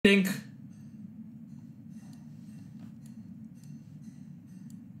think.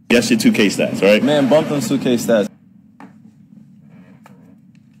 That's your 2K stats, right? Man, bump them 2K stats.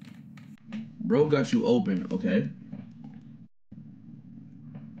 Bro got you open, okay?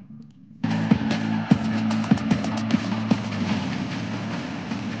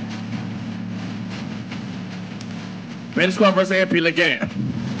 Man squad versus MP, let's get it.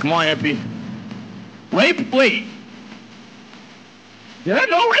 Come on, MP. Wait. Did I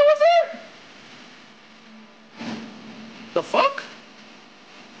know Ray was there? The fuck?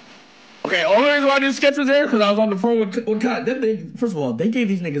 Okay, only reason why this sketch was there because I was on the phone with God, first of all, they gave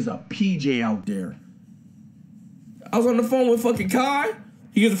these niggas a PJ out there. I was on the phone with fucking Kai.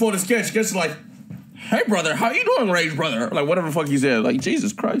 He gives the phone to Sketch. Sketch is like, "Hey brother, how you doing, Rage brother?" Like whatever the fuck he said. Like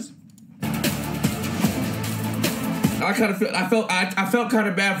Jesus Christ. I felt kind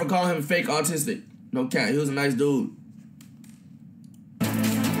of bad for calling him fake autistic. No cat, he was a nice dude.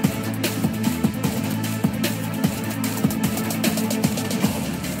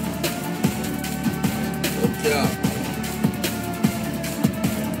 Yeah.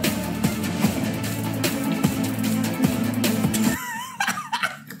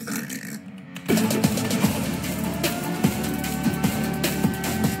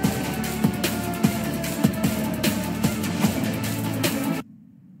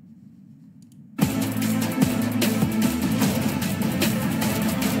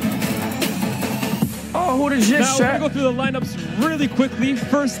 Oh, who the shit? Now we're gonna go through the lineups really quickly.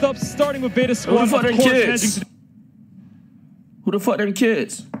 First up, starting with Beta Squad. Who the fuck them kids? Who the fuck them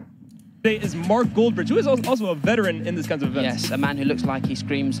kids? Today is Mark Goldbridge, who is also a veteran in this kinds of events. Yes, a man who looks like he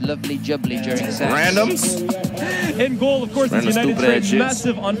screams lovely jubbly during sex. Randoms? In goal, of course, is United Trade,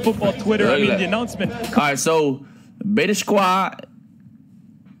 massive on football Twitter. I mean, the announcement. All right, so Beta Squad,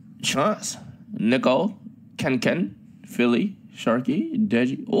 Chance, Nicole, Ken, Philly, Sharky,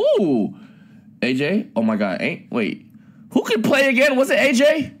 Deji. Ooh, AJ. Oh my God, wait. Who can play again? Was it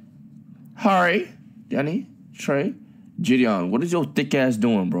AJ? Hari, Danny, Trey, Gideon. What is your thick ass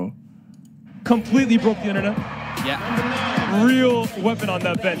doing, bro? Completely broke the internet. Yeah. Real weapon on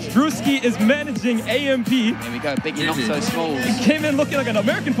that bench. Drewski is managing AMP. Here we go, Biggie not so small. He came in looking like an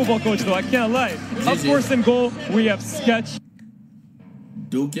American football coach, though, I can't lie. Of course, in goal, we have Sketch.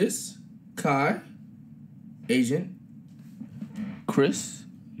 Dukas, Kai, Agent, Chris,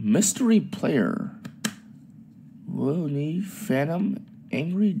 Mystery Player, Willie, Phantom,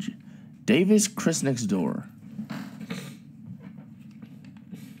 Angry, Davis, Chris next door.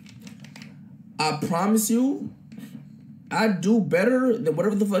 I promise you, I do better than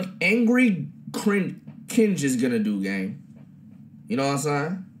whatever the fuck Angry Kinge is gonna do, gang. You know what I'm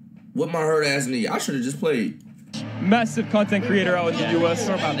saying? With my hurt ass knee, I should have just played. Massive content creator out in the US.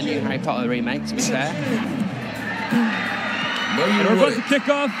 Sure about the new Harry Potter remake, to be fair. And we're about to kick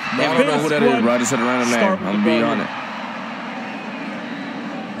off. Bro, I don't know who that is, bro. I just said a random name. I'm gonna be on it.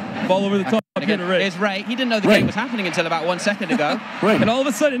 Ball over the top. Here's Ray. He didn't know the game was happening until about 1 second ago. And all of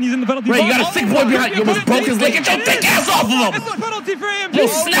a sudden, he's in the penalty box. Ray, you got a sick boy behind you. Almost broke his leg. Get your thick ass off of him. It's a penalty for AMP. You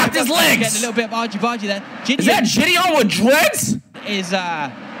snapped his legs. Getting a little bit of argy-bargy there. Is that Gideon with dreads?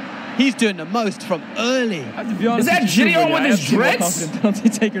 He's doing the most from early. I have to be honest, is that Gideon with his dreads? Penalty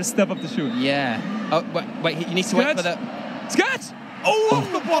takers step up to shoot. Yeah. Oh, wait, he needs to wait for the... Sketch! Oh,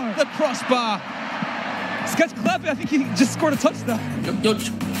 off the bar! The crossbar! Sketch clapping, I think he just scored a touchdown.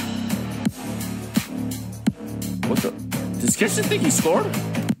 What the? Did Sketch think he scored?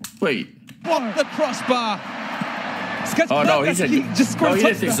 Wait. What the crossbar? Sketch no, he said he just scored a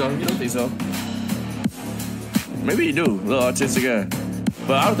touchdown. He didn't think so. You don't think so? Maybe you do. A little autistic guy.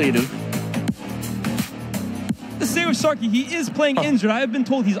 But I don't think you do. The same with Sharky. He is playing injured. I have been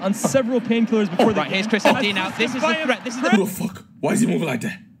told he's on several painkillers before the game. Here's Chris MD now. This is the threat. This is the... Who the fuck? Why is he moving like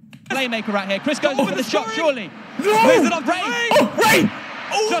that? Playmaker right here. Chris goes for the shot, surely. No! Plays it on Ray! Oh, Ray!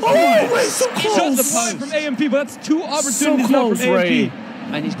 Ray, so close! Just the post from AMP, but that's two opportunities now from AMP. Ray.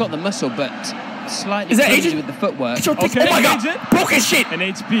 And he's got the muscle, but slightly Agent? with the footwork. Okay, oh my God! Agent. Broke his shit! And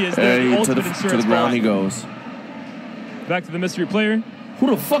HP is the ultimate insurance. To the ground he goes. Back to the mystery player. Who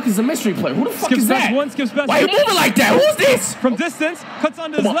the fuck is the mystery player? Who the fuck is that? Skips past Why are you moving like that? Who's this? From distance, cuts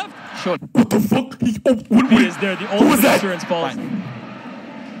onto his left. Short. What the fuck? He is there, the ultimate insurance balls.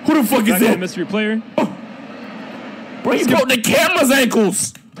 Who the fuck is Back to that? the mystery player. Bro, he broke the camera's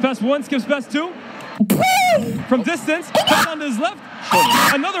ankles. Pass one, skips past two. From distance, cuts onto his left.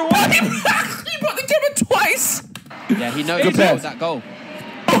 Another one. He broke the camera twice. Yeah, he knows that goal.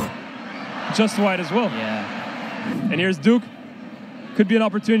 Just wide as well. Yeah. And here's Duke. Could be an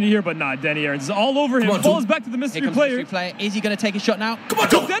opportunity here, but nah, Danny Aaron's is all over him. on, Falls dude. back to the mystery Here comes player. the mystery player. Is he going to take a shot now? Come on,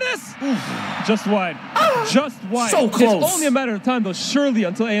 dude. Dennis! Just wide. Just wide. So close. It's only a matter of time, though, surely,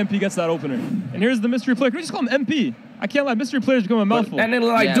 until AMP gets that opener. And here's the mystery player. Can we just call him MP? I can't lie. Mystery players become a mouthful. And then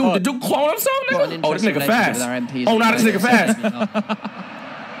like, Yeah. dude, the dude clone himself, Got nigga? an Oh, this interesting nigga relationship fast. with our MPs. Oh, nah, this nigga fast.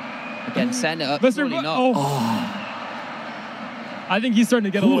 Again, setting it up. Mystery Surely not. Oh. I think he's starting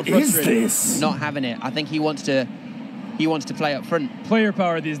to get a Who little is frustrated. this? Not having it. I think he wants to play up front. Player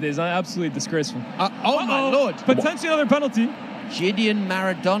power these days, absolutely disgraceful. Oh my lord. Potentially another penalty. Gideon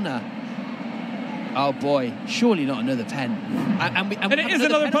Maradona. Oh boy, surely not another pen. And it is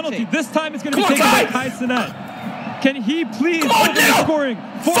another penalty. This time it's going to be Come on, taken by Kai! Kai Sinet. Can he please Come on, open the now! scoring?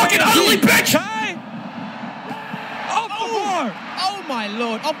 For Fucking AMP? ugly bitch! Kai! Off the bar! Oh my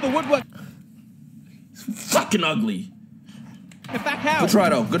lord, off the woodwork. Fucking ugly. Get back out. Good try,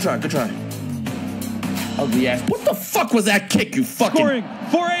 though. Good try. Good try. Ugly ass. What the fuck was that kick, you fucking... Scoring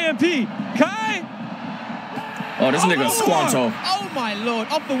for AMP. Kai! Oh, this nigga the Squanto. Oh my lord,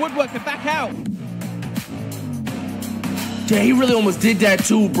 off the woodwork. Get back out. Yeah, he really almost did that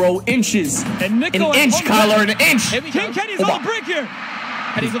too, bro. Inches. And Nico An inch, Kyler, an inch. Here we go. King Kenny's Oh, on my. the break here.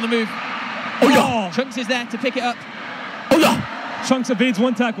 Kenny's on the move. Oh, yeah. Chunks is there to pick it up. Oh, yeah. Chunks evades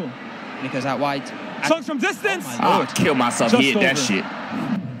one tackle. Nico's out wide. Chunks from distance. Oh, my I would kill myself. Just He hit that over. shit.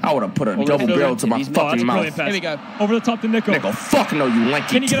 I would have put a Over double the barrel to my He's Oh, that's fucking a brilliant mouth. pass. Here we go. Over the top to Nico. Nigga, fuck no, you lanky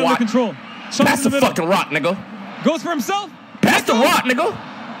Can he get under twat. control? Chunks Pass in the the middle. fucking rock, nigga. Goes for himself. Pass the rock, nigga.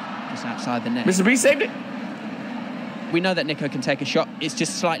 Just outside the net. Mr. B saved it. We know that Nico can take a shot. It's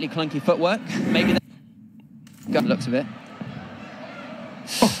just slightly clunky footwork. Maybe that got looks of it.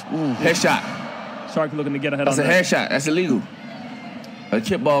 Headshot. Shark looking to get ahead That's a on that. headshot. That's illegal. A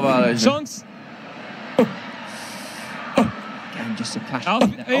chip ball violation. Chunks. Again, just a clash. Out.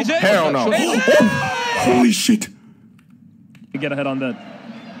 AJ. Hell no. AJ. Holy shit. To get ahead on that.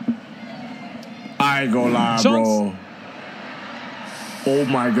 I ain't gonna lie, Chunks. bro. Oh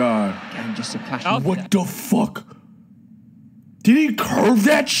my god. Again, just a clash. Out. What the fuck? Did he curve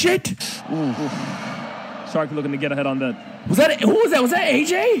that shit? Shark looking to get ahead on that. Was that, who was that? Was that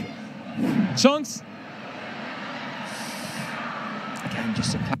AJ? Chunks. Again,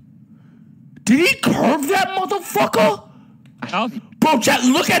 just a clash. Did he curve that motherfucker? Out. Bro, chat,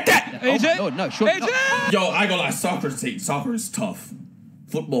 look at that. AJ. Oh, no, sure. AJ. Yo, I ain't gonna lie, soccer is tough.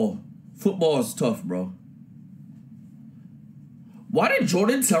 Football is tough, bro. Why did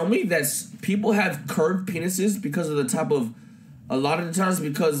Jordan tell me that people have curved penises because of the type of, a lot of the times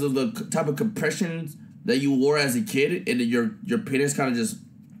because of the type of compression that you wore as a kid, and your penis kind of just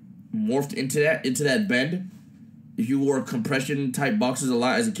morphed into that bend if you wore compression type boxers a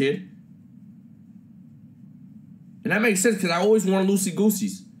lot as a kid? And that makes sense because I always wore loosey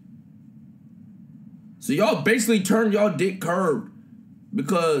gooseys. So y'all basically turned y'all dick curved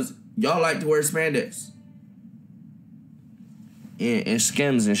because y'all like to wear spandex. And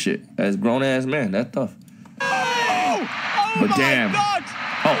skims and shit. As grown ass man, that's tough. Oh But my damn. God.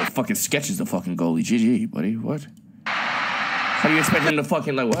 Oh, fucking Sketch is the fucking goalie. GG, buddy. What? How do you expect him to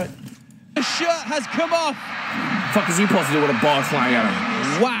fucking like what? The shirt has come off. Fuck is he supposed to do with a ball flying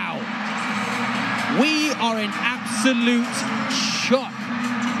at him? Wow. We are in absolute shock.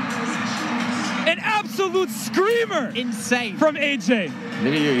 An absolute screamer Insane. from AJ.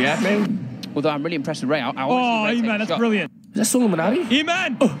 Nigga, you're yapping? Although I'm really impressed with Ray. I Oh, want to see Ray take E-Man, a that's shot. brilliant. Is that Illuminati?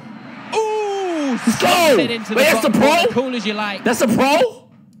 E-Man. Ooh. Let's go! Fit into Wait, that's the box. pro? Cool as you like. That's a pro?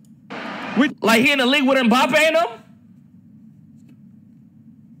 We- Like he in the league with Mbappe and them?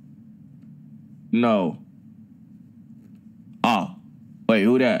 No. Oh. Wait,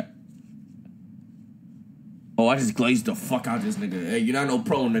 who that? Oh, I just glazed the fuck out this nigga. Hey, you're not no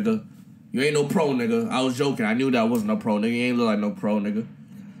pro, nigga. You ain't no pro, nigga. I was joking. I knew that I wasn't no pro, nigga. You ain't look like no pro, nigga.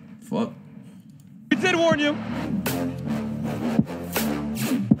 Fuck. We did warn you.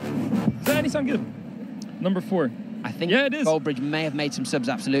 Does that any sound good? Number 4. I think Yeah, it is. Goldbridge may have made some subs,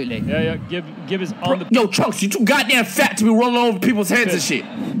 absolutely. Yeah. Give is on the. Yo, Trunks, you too goddamn fat to be rolling over people's heads and shit.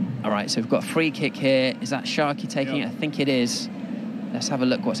 All right, so we've got a free kick here. Is that Sharky taking it? I think it is. Let's have a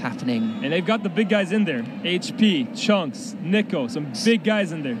look what's happening. And they've got the big guys in there. HP, Chunks, Nico, some big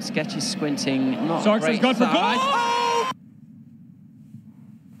guys in there. Sketch is squinting. Not Sharks has great gone for size. goal.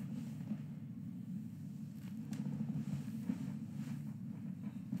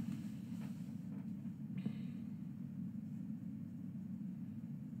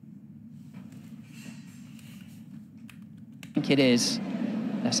 I think it is.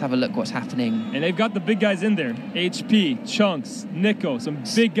 Let's have a look what's happening. And they've got the big guys in there. HP, Chunks, Nico, some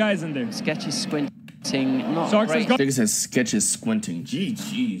big guys in there. Sketch is squinting. Not Sharks has great. gone. Nigga says Sketch is squinting.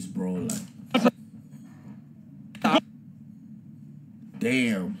 GG's, bro. Like,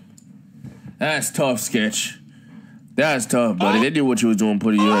 damn. That's tough, Sketch. That's tough, buddy. They did what you was doing,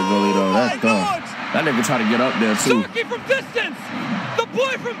 putting you at goalie, though. That's tough. That nigga tried to get up there, too. Sharky from distance. The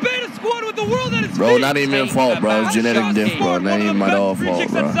boy from Beta Squad with the world at his Bro, feet. not even your fault, bro. It's genetic diff, bro. Not even my dog fault,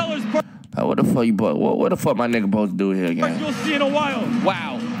 bro. What the fuck you put? What the fuck my nigga supposed to do here, gang? You'll see in a while.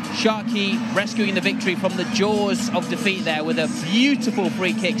 Wow. Sharky rescuing the victory from the jaws of defeat there with a beautiful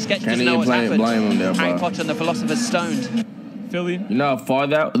free kick. Sketch doesn't know what's happened. Blame him there, Harry bro. Potter and the Philosopher's Stone. Philly. You know how far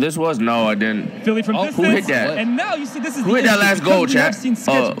this was? No, I didn't. Philly from distance. Who hit that? And now you see this is Who hit that last goal, chat? I've seen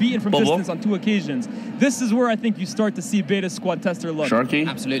Sketch beaten from distance on 2 occasions. This is where I think you start to see Beta Squad test their luck. Sharky?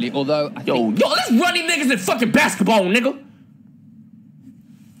 Absolutely. Although I Yo, let's run these niggas in fucking basketball, nigga.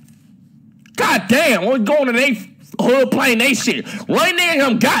 God damn, we're going to they hood playing they shit. Run niggas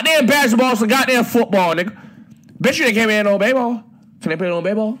some goddamn basketball, some goddamn football, nigga. Bet you they can't play no baseball. Can they play no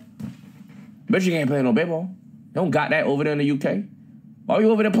baseball? Bet you can't play no baseball. They don't got that over there in the UK. Why are you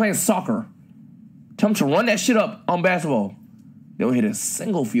over there playing soccer? Tell them to run that shit up on basketball. They'll hit a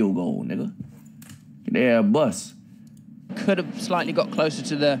single field goal, nigga. Yeah, bus. could have slightly got closer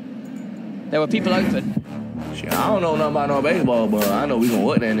to the... There were people open. Shit, I don't know nothing about no baseball, but I know we gonna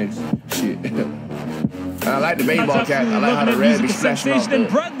whip that niggas. Shit. I like the baseball cap. I like how the red be splashing off and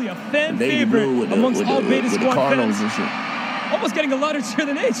Bradley, a fan navy favorite blue with amongst all Beta with the Squad Cardinals fans. and shit. Almost getting a louder cheer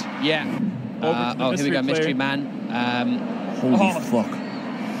than H. Yeah. Oh, here we go, mystery man. Holy fuck.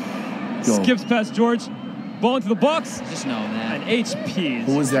 Yo. Skips past George. Ball into the box. Just know that. And HP.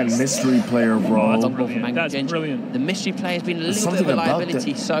 Who is that mystery player, bro? That's brilliant. That's brilliant. The mystery player has been a little bit of a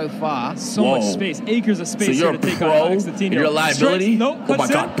liability so far. So much space. Acres of space so here to take on Alex Latino. You're a liability? No, oh my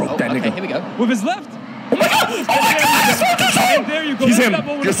God, broke that nigga. Here we go. With his left. Oh my God! Oh my God! And there you go. He's him.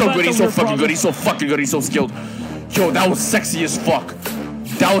 You're so good. He's so fucking good. He's so fucking good. He's so skilled. Yo, that was sexy as fuck.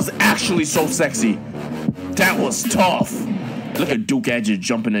 That was actually so sexy. That was tough. Look at Duke Edge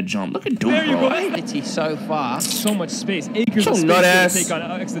jumping a jump. Look at Duke, there you bro. Go. Liability so far. So much space. Acres of space to take on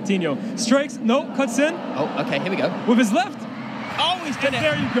Alex Latino. Strikes. No. Cuts in. Oh, okay. Here we go. With his left. Oh, he's done it.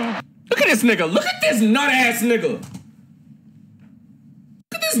 There you go. Look at this nigga. Look at this nut ass nigga. Look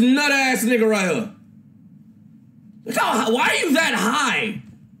at this nut ass nigga right here. Look how. Why are you that high?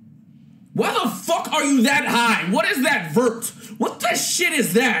 Why the fuck are you that high? What is that vert? What the shit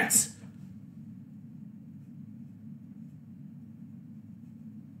is that?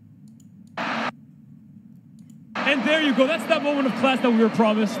 And there you go. That's that moment of class that we were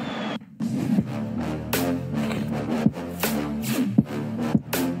promised.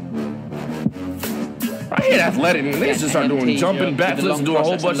 I hate athletic niggas. They just start doing jumping, backflips, doing a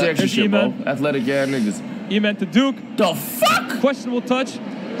whole bunch of extra shit, bro. Athletic ass niggas. E-man to Duke. The fuck? Questionable touch.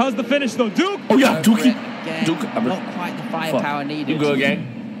 How's the finish though? Duke? Oh yeah, Dookie. Duke. Not quite the firepower needed. You good,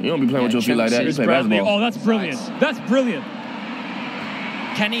 gang? You don't be playing with your feet like that. You play Bradley. basketball. Oh, that's brilliant. That's brilliant.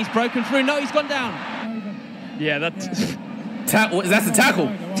 Kenny's broken through. No, he's gone down. Yeah, that's... That's a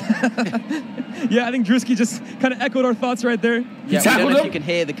tackle. Yeah, I think Drewski just kind of echoed our thoughts right there. Yeah, I don't know if you can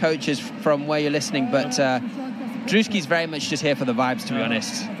hear the coaches from where you're listening, but Drewski's very much just here for the vibes, to be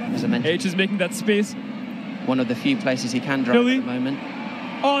honest. As I mentioned, H is making that space. One of the few places he can drop at the moment.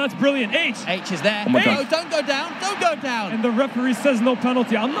 Oh, that's brilliant. H is there. Oh, oh, don't go down. Don't go down. And the referee says no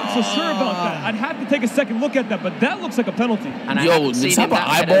penalty. I'm not so sure about that. I'd have to take a second look at that, but that looks like a penalty. And I haven't seen him that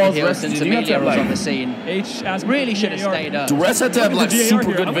eyeballs since Amelia was on the scene. H really should have stayed up. The refs have to have like super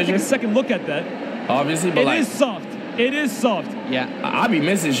good I'm vision. take a second look at that. Obviously, but it like... is soft. It is soft. Yeah. I be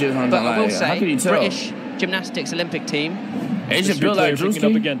missing shit sometimes. But I will like, say, how can you tell? British gymnastics Olympic team. Asian built like Drewski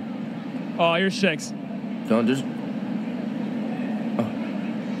up again. Oh, here's Shanks. Don't just...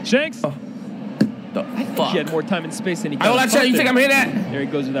 Shanks? Oh. The fuck? He had more time and space than he I will tell you, think I'm hitting that? There he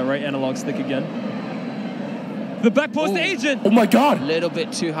goes with that right analog stick again. The back post to Agent. Oh my God. A little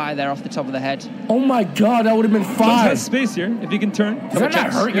bit too high there off the top of the head. Oh my God, that would have been 5. There's space here, if he can turn. Does that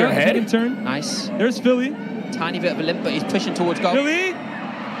not hurt your head? If he can turn. Nice. There's Philly. Tiny bit of a limp, but he's pushing towards goal. Philly.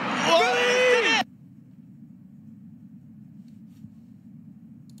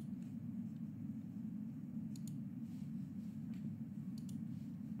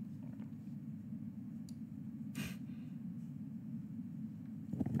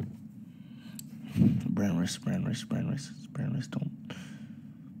 Brand race, don't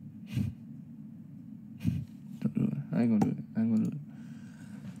do it. I ain't gonna do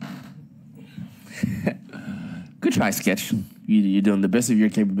it. Good try, Sketch. You're doing the best of your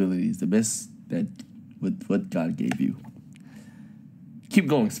capabilities, the best that with what God gave you. Keep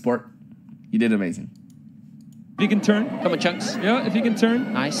going, sport. You did amazing. If he can turn. Come on, Chunks. Yeah, if he can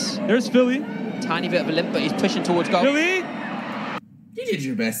turn. Nice. There's Philly. Tiny bit of a limp, but he's pushing towards goal. Philly. You did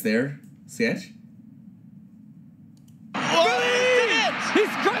your best there, Sketch.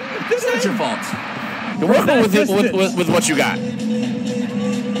 It's not your fault. You're working with what you got.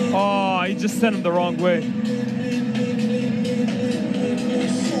 Oh, he just sent him the wrong way.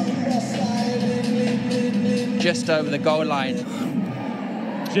 Just over the goal line.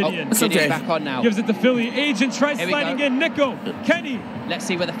 Gideon. It's okay. back on now. Gives it to Philly. Agent tries sliding in. Nico. Kenny. Let's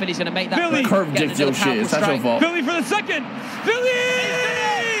see whether Philly's going to make that. Philly. Curve dick your shit. It's not your fault. Philly for the second.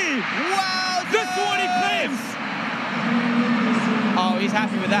 Philly! Wow! This one he claims. Oh, he's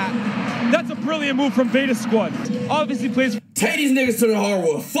happy with that. That's a brilliant move from Beta Squad. Obviously plays Take these niggas to the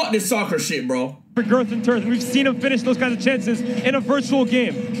hardwood. Fuck this soccer shit, bro. for girth and turf. We've seen him finish those kinds of chances in a virtual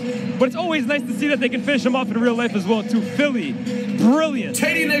game. But it's always nice to see that they can finish him off in real life as well, too. Philly, brilliant.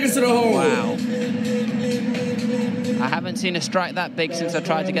 Take these niggas to the hardwood. Wow. I haven't seen a strike that big since I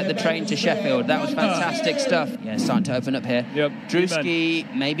tried to get the train to Sheffield. That was fantastic stuff. Yeah, starting to open up here. Yep.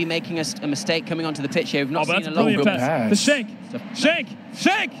 Drewski maybe making a mistake coming onto the pitch here. We've not seen a lot. Brilliant good pass. pass. The shank. Shank.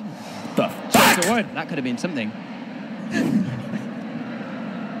 Shank. The fuck? That could have been something.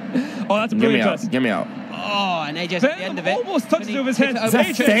 Oh, that's a Get me brilliant out. pass. Get me out. Oh, and AJ's at the end of it. Almost touched it with his hand. Is that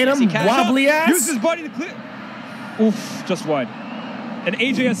AJ. Phantom wobbly ass? Use his body to clear. Oof, just wide. And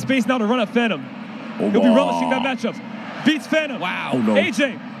AJ has space now to run at Phantom. He'll be relishing that matchup. Beats Phantom. Wow. Oh, no.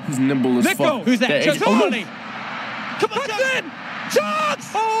 AJ. He's nimble as Nico. fuck. Who's that? AJ. Just Oh, no. Ollie. Come on, in. Jogs.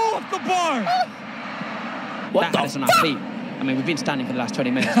 Oh, off the bar. What That is the on fuck? our feet. I mean, we've been standing for the last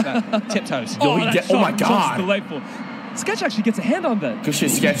 20 minutes, but tiptoes. Yo, he that get- oh shot my from Jogs God. is delightful. Sketch actually gets a hand on that. Good shit,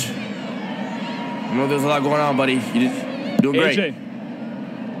 Sketch. I know there's a lot going on, buddy. You're doing great.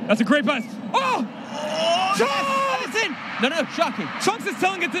 AJ. That's a great pass. Oh! Yes! It's in. No, Sharky. Chunks is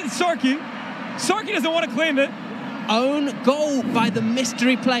telling it to Sharky. Sharky doesn't want to claim it. Own goal by the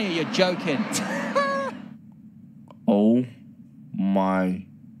mystery player. You're joking. Oh my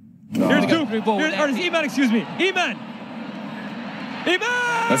God. Here's go Duke. through ball Here's there. or E-Man, excuse me. E-Man.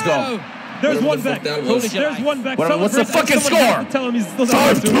 E-Man. Let's go. There's Whatever one the fuck back. that was. There's one back. What's the Celebrate. fucking Someone has score? to tell him he's still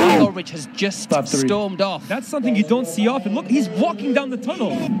 5-2. down. Ulrich has just 5-3. stormed off. That's something you don't see often. Look, he's walking down the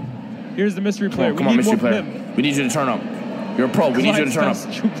tunnel. Here's the mystery player. Come we on, need mystery more player. from him. We need you to turn up. You're a pro. We need you to turn up.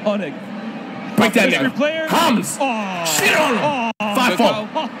 Struponic. Break that Mystery nigga. player. Hums. Oh. Shit on him.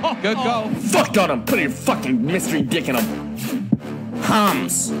 Oh. 5-4. Good goal. Fucked on him. Put your fucking mystery dick in him.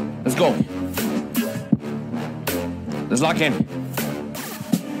 Hums. Let's go. Let's lock in.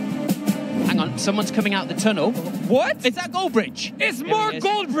 Hang on, someone's coming out the tunnel. What? Is that Goldbridge? It's Here Mark he is.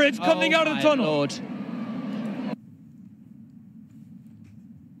 Goldbridge coming out of the my tunnel. Lord.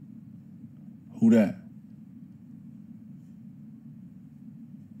 Who that?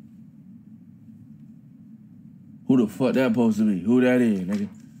 Who the fuck that supposed to be? Who that is, nigga?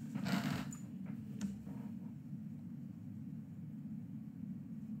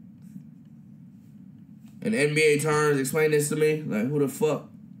 In NBA terms, explain this to me. Like, who the fuck?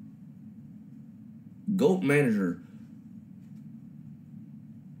 GOAT manager.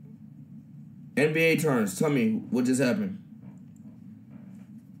 NBA terms, tell me what just happened.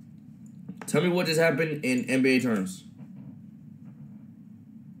 Tell me what just happened in NBA terms.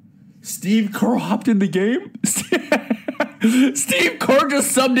 Steve Kerr hopped in the game? Steve Kerr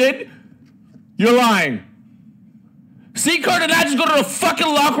just subbed in? You're lying. Steve Kerr did not just go to the fucking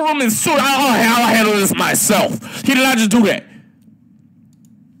locker room and suit. I'll handle this myself. He did not just do that.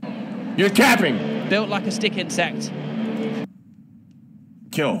 You're capping. Built like a stick insect.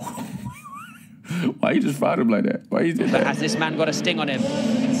 Yo. Why you just fired him like that? Why you did But that? has this man got a sting on him?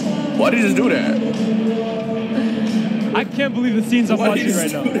 Why did you just do that? I can't believe the scenes I'm Why did watching you right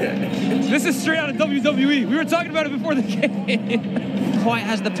just now. do that? This is straight out of WWE. We were talking about it before the game. Quite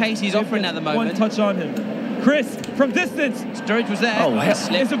has the pace he's offering at the One moment. touch on him. Chris, from distance. Sturridge was there. Oh, hell.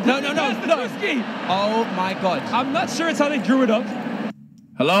 Slipped. It's a No. Drewski. Oh my God. I'm not sure it's how they drew it up.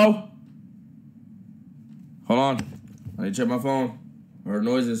 Hello? Hold on. I need to check my phone. I heard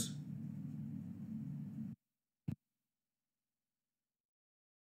noises.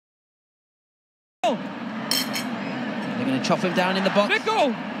 Oh, They're going to chop him down in the box. Nico.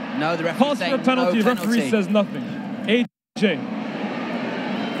 No, the referee Calls for a saying penalty. no Referee penalty. says nothing. AJ.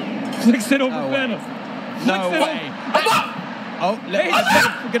 Flicks it over No way. Phantom. No Flicks it way. Oh,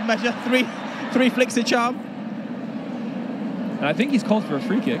 for good measure. Three flicks of charm. And I think he's called for a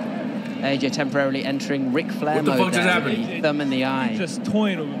free kick. AJ temporarily entering Ric Flair What the mode fuck just there, happened? with the thumb in the eye. Just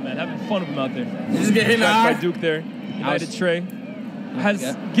toying with him, man. Having fun with him out there. You just get hit in the Back by eye. Duke there. United was- Trey. Has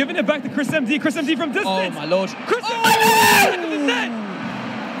given it back to Chris MD. Chris MD from distance. Oh my Lord. Chris MD back of the net.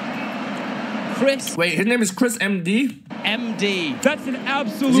 Chris Wait, his name is Chris MD? MD. That's an Is he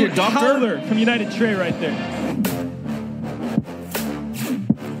absolute a doctor? howler from United Trey right there.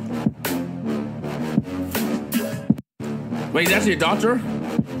 Wait, that's your doctor?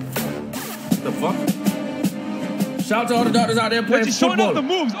 The fuck? Shout out to all the doctors out there playing He's showing football. off the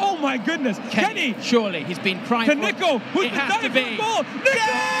moves. Oh my goodness. Kenny. Surely he's been crying To for Nico. Who's the dive for the ball?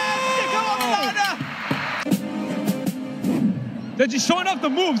 Nico! He's showing off the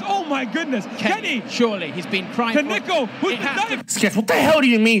moves. Oh my goodness. Kenny. Surely he's been crying To for Nico. Who's the dive? Sketch, what the hell do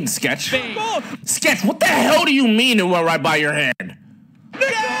you mean, Sketch? Sketch, what the hell do you mean it went right by your hand?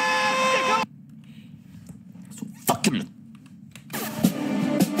 Nico! So fucking...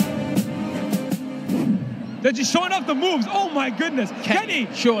 He's showing off the moves. Oh my goodness. Kenny.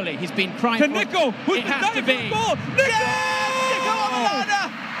 Surely he's been crying To for Nico. Who's the dive for the ball? Nico!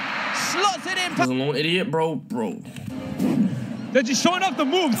 Slots it in. I was a lone idiot, bro. He's showing off the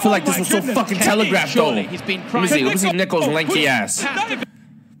moves. I feel like this was so fucking telegraphed, though. Surely he's been crying. Let me see Nico's lanky ass. I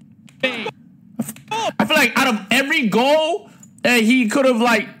feel like out of every goal that he could have,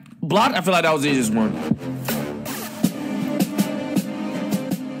 like, blocked, I feel like that was the easiest one.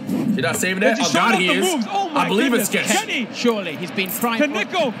 Did I save that? Oh, God, he is. Oh, I believe it's Sketch. Kenny. Surely he's been crying To for.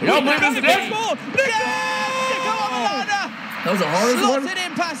 Nico. Yo, believe it's Sketch. That was the hardest one? Slots it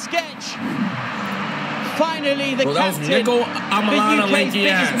in past Sketch. Finally, the Well, that was captain, Nico Amalana UK's lanky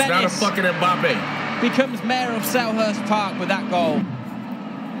biggest ass, not a menace, fucking Mbappe. becomes mayor of Selhurst Park with that goal.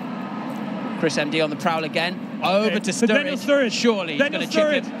 Chris MD on the prowl again. Over to Daniel Sturridge. Sturridge. Surely he's going to chip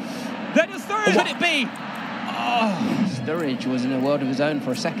it. Daniel Sturridge. Could it be? Oh, Sturridge was in a world of his own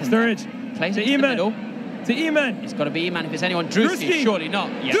for a second. Sturridge. Plays To it in the middle. Eman. To Eman. It's got to be Eman if it's anyone. Drewski. Surely not.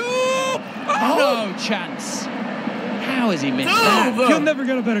 Yeah. No chance. How has he missed that? He'll never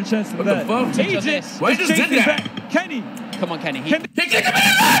get a better chance than that. What the fuck? Agent. Why just did that? Kenny. Come on, Kenny. He kicked him in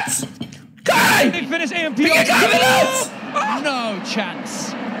the nuts! They Guy! finish AMP. He kicked him in the nuts! No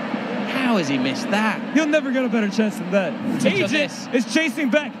chance. How has he missed that? He'll never get a better chance than that. Agent is chasing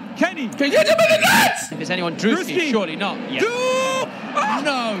back. Kenny. He kicked him in the nuts! If it's anyone. Drewski. Surely not. Yeah.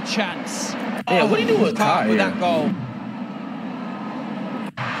 No chance. Yeah, what do you do with Park Kai with here? that goal?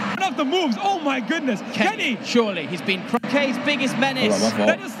 Off the moves. Oh my goodness. Kenny. Surely he's been K's biggest menace. Hold on,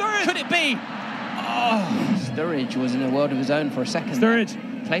 my fault. Sturridge. Could it be? Oh, Sturridge was in a world of his own for a second. Sturridge.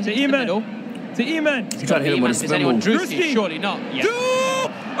 Plays To it in the middle. Eman. To Eman. He tried to hit him with a If it's spin anyone. move. Drewski. Surely not. Yeah.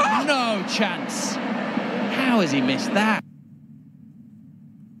 No chance. How has he missed that?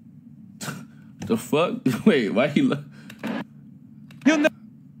 The fuck? Wait, why he... He'll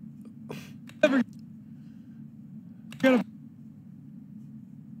never get a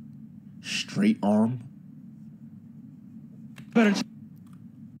Straight arm? better chance.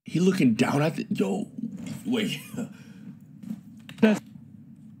 He looking down at the... Yo, wait.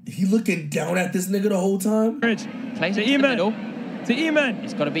 He looking down at this nigga the whole time? Plays To it in the middle. Eman. To Eman.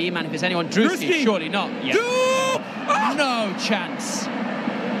 It's got to be Eman if it's anyone. Drewski. Surely not. Yeah. No chance.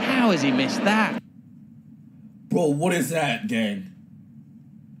 How has he missed that? Bro, what is that, gang?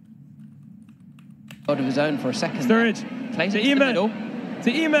 Out of his own for a second. Sturridge. Plays To it in the middle. Eman.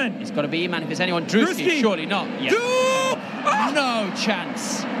 To Eman. It's got to be Eman if it's anyone. Drewski. Surely not. Yeah. No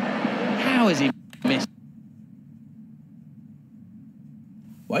chance. How has he missed?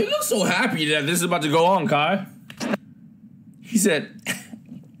 Why you look so happy that this is about to go on, Kai? He said...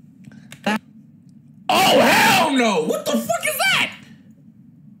 Oh, hell no! What the fuck is that?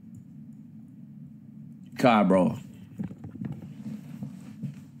 Kai, bro.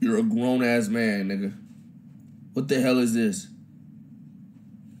 You're a grown-ass man, nigga. What the hell is this?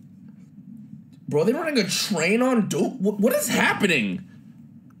 Bro, they running a train on Duke? What is happening?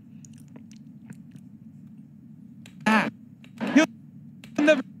 He'll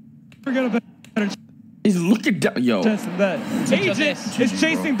never get a better chance He's looking down. Yo. than that. Agent is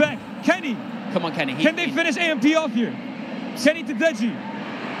chasing back. Kenny. Come on, Kenny. Can they finish AMP off here? Kenny to Deji.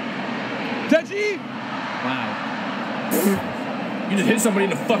 Deji. Wow. You just hit somebody in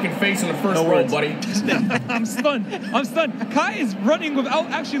the fucking face in the first row, words. buddy. I'm stunned. I'm stunned. Kai is running without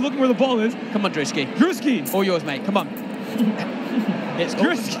actually looking where the ball is. Come on, Drewski. Drewski. All yours, mate. Come on. It's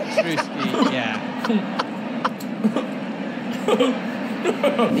Drewski. Drewski. Yeah.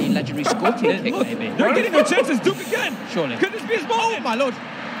 The legendary scorpion kick, Look, maybe. they're getting their chances. Duke again. Surely. Could this be his ball? Oh, my lord.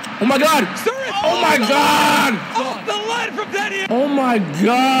 Oh my god! Sturridge. Oh my god! Off the line from Danny. Oh my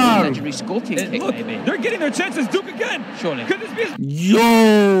god! Legendary scorpion kick, Look, maybe. they're getting their chances. Duke again. Surely. Could this be his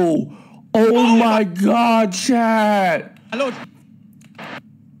Yo! Oh my god, chat! My lord.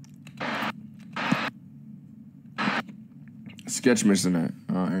 Sketch missing that.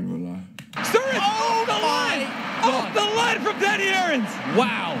 I ain't gonna lie. Sturridge? Oh, the line! Off the line from Danny Aarons!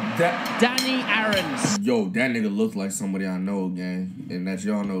 Wow. That Danny Aarons. yo, that nigga look like somebody I know, gang, and that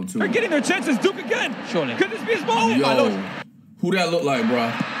y'all know too. They're getting their chances. Duke again! Surely. Could this be his ball? Yo, who that look like, bro?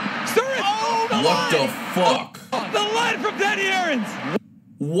 Sturridge! Oh, the What the fuck? The line from Danny Aarons.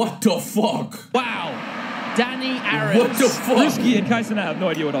 What the fuck? Wow. Danny Aarons. What the fuck? Ruski and Kaisen have no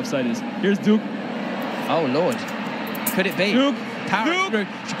idea what offside is. Here's Duke. Oh, Lord. Could it be? Duke. Power Duke. through.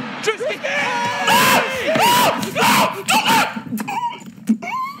 Drewski.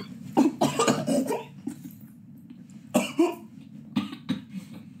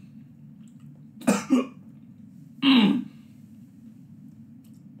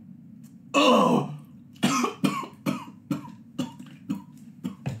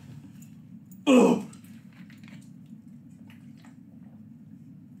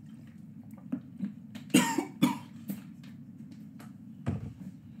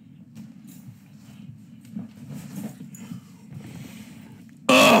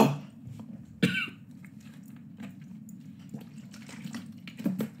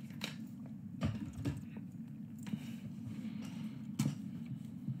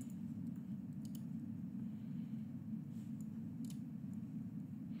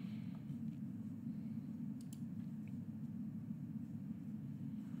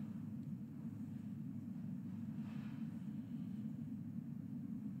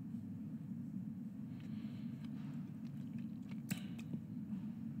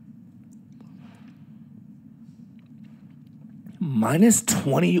 Minus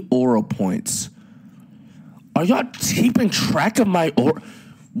 20 aura points. Are y'all keeping track of my aura?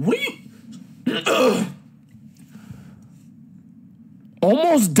 What are you...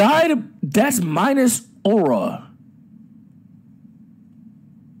 Almost died. That's minus aura.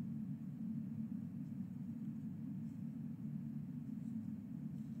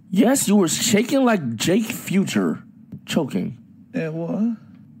 Yes, you were shaking like Jake Future. Choking. Yeah, what?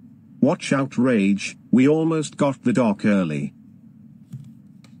 Watch out, Rage. We almost got the doc early.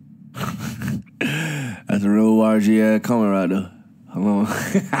 That's a real YG comment right there. Hold on.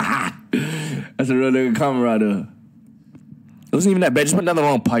 That's a real nigga comment right there. It wasn't even that bad. Just put down the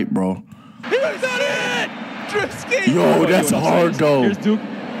wrong pipe, bro. He was on it! Drewski! Yo, that's hard, though. Here's Duke.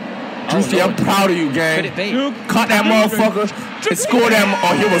 Drewski, I'm proud of you, gang. Could it be? Duke. Caught that motherfucker and scored that.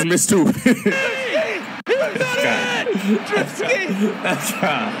 Oh, he was missed, too. He was on it! Drewski!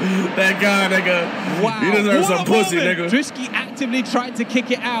 That guy, nigga. Wow. He deserves What some a pussy, moment. nigga. Drewski actively tried to kick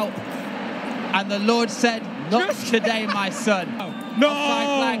it out. And the Lord said, not today, my son. No!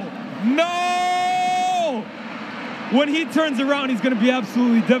 Offside flag. No! When he turns around, he's going to be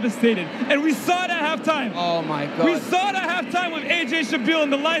absolutely devastated. And we saw it at halftime. Oh, my God. We saw it at halftime with AJ Shabil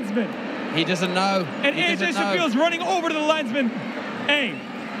and the linesman. He doesn't know. And He AJ doesn't know. Shabil's running over to the linesman. Hey,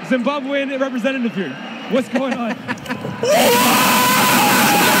 Zimbabwean representative here. What's going on?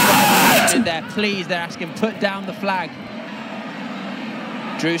 There, please, they're asking, put down the flag.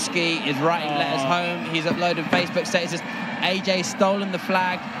 Drewski is writing letters home. He's uploaded Facebook statuses. AJ stolen the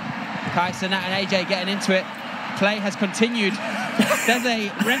flag. Kai Cenat and AJ getting into it. Play has continued. There's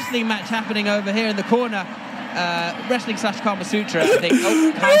a wrestling match happening over here in the corner. Wrestling / Kama Sutra, I think.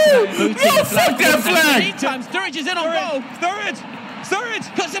 Oh, Kai Cenat booting the flag. Fuck that flag! In the meantime, Sturridge is in on goal. Sturridge!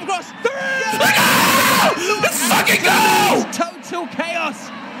 Cuts him across. Let's fucking go! Total chaos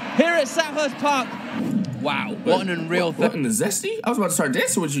here at Southhurst Park. Wow, what an unreal What, thing. in the zesty? I was about to start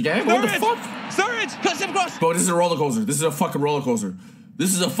dancing with you, gang. What the fuck? Sturridge! Cuts him across. Bro, this is a roller coaster. This is a fucking roller coaster.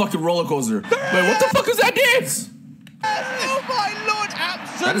 This is a fucking roller coaster. Wait, what the fuck is that dance? Oh my Lord,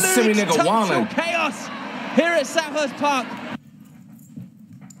 That is silly absolute nigga total wildin'. chaos here at Southhurst Park.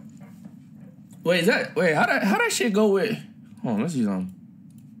 Wait, how that shit go with? Hold on, let's see something.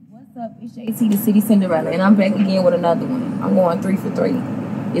 What's up? It's JT, the City Cinderella, and I'm back again with another one. I'm going 3 for 3.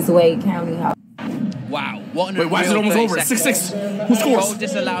 It's Wade County House. Wow, what an Wait, why is it unreal almost over? 30 It's seconds. 6-6. Who scores? Goal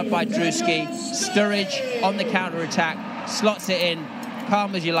disallowed by Drewski. Sturridge on the counter-attack, slots it in.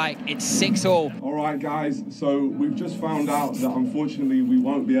 Calm as you like, it's 6-all. All right, guys, so we've just found out that unfortunately we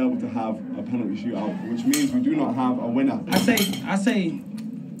won't be able to have a penalty shootout, which means we do not have a winner. I say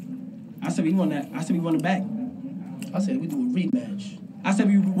we won that. I said we won it back. I said we do a rematch. I said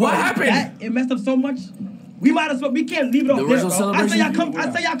we What happened? That, it messed up so much. We might as well. We can't leave it off The there, original bro. I say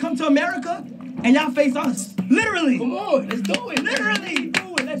celebration? y'all come to America and y'all face us. Literally. Come on, let's do it. Literally.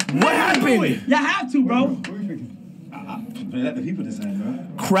 Do it. Let's What happened? Y'all have to, bro. What are you thinking? Let the people decide,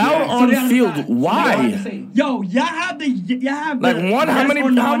 bro. Crowd So on they field. decide. Why? Yo, y'all have the Like one? How yes many-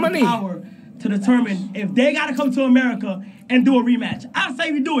 or no how on the many? power to determine if they gotta come to America and do a rematch. I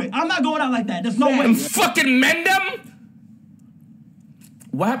say we do it. I'm not going out like that. There's no way. And fucking mend them?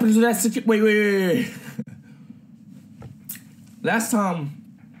 What happened to that Wait. Last time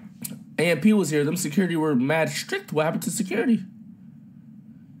AMP was here, them security were mad strict. What happened to security?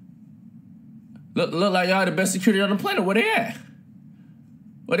 Look like y'all the best security on the planet. Where they at?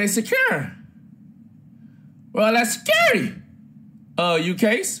 Where they secure? Well, that's scary.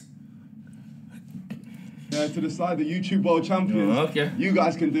 UK's? To decide the YouTube World Champions. Oh, okay. You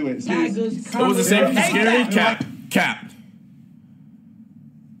guys can do it. See, It was the same for scary? Cap.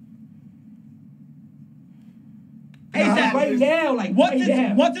 Right now, like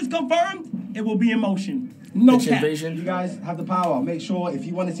once it's confirmed, it will be in motion. No Pitch cap. invasion. You guys have the power. Make sure if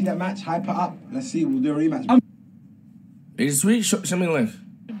you want to see that match, hype it up. Let's see. We'll do a rematch. Is it sweet? Show me the link.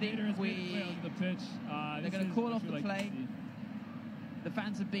 They're going to call off the play. The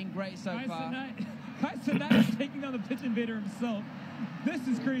fans have been great so far. Tyson is taking on the pitch invader himself. This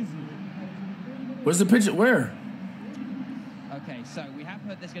is crazy. Where's the pitch? Where? Okay, so we have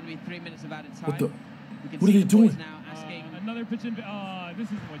heard there's going to be 3 minutes of added time. What are you doing? Now asking another pitch invader. This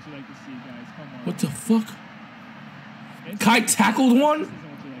isn't what you like to see, guys. Come on. What the fuck? Kai tackled one?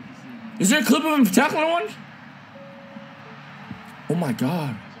 Is there a clip of him tackling one? Oh my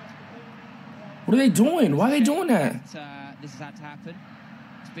god. What are they doing? Why are they doing that? This has had to happen.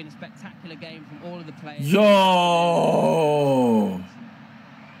 It's been a spectacular game from all of the players. Yo!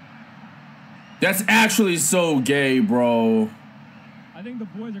 That's actually so gay, bro. I think the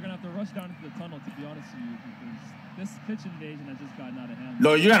boys are going to have to rush down into the tunnel, to be honest with you, because this pitch invasion has just gotten out of hand.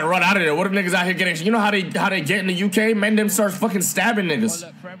 No, you gotta run out of there. What if niggas out here getting... You know how they get in the UK? Men them start fucking stabbing niggas.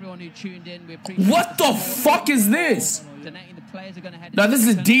 Well, look, for everyone who tuned in, we appreciate What the fuck is this? Donating the players are going to head. Now this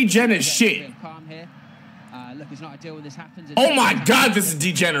is degenerate shit. Calm here. Look, it's not ideal when this happens. Oh my god, this is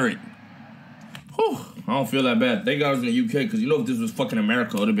degenerate. Whew. I don't feel that bad. Thank God I was in the UK, because you know if this was fucking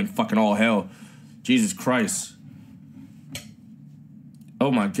America, it would have been fucking all hell. Jesus Christ.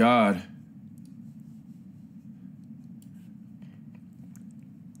 Oh my god.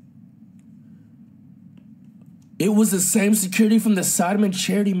 It was the same security from the Sidemen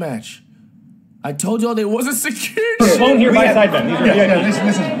charity match. I told y'all there wasn't security. Phone here by Sidemen. Yeah,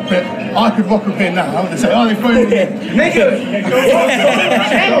 listen. I could rock a bit now. I would say, oh, they phoned me. Nigga,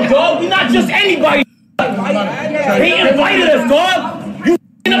 damn, dog. We not just anybody. He invited us, dog. You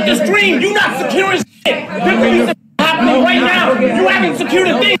up the stream. You not securing shit. This is happening right now. You haven't secured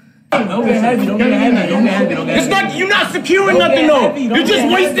a thing. Don't get heavy. It's not. You're not securing nothing, though. You're just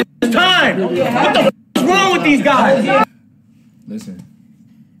wasting time. What the f is wrong with these guys? Listen.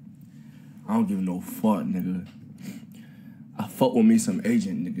 I don't give no fuck, nigga. I fuck with me some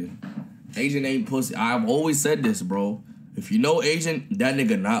Agent, nigga. Agent ain't pussy. I've always said this, bro. If you know Agent, that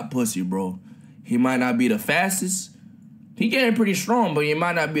nigga not pussy, bro. He might not be the fastest. He getting pretty strong, but he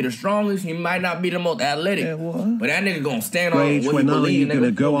might not be the strongest. He might not be the most athletic. Yeah, but that nigga gonna stand on Rage, what he when are believe, you nigga.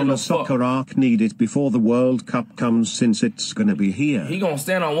 gonna go on a soccer arc? Need it before the World Cup comes, since it's gonna be here. He gonna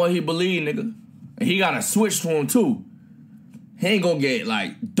stand on what he believe, nigga. And he got a switch to him, too. He ain't gonna get,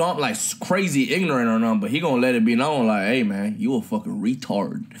 like, dumped, like, crazy ignorant or nothing, but he gonna let it be known, like, hey, man, you a fucking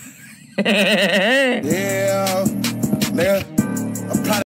retard. Yeah, nigga.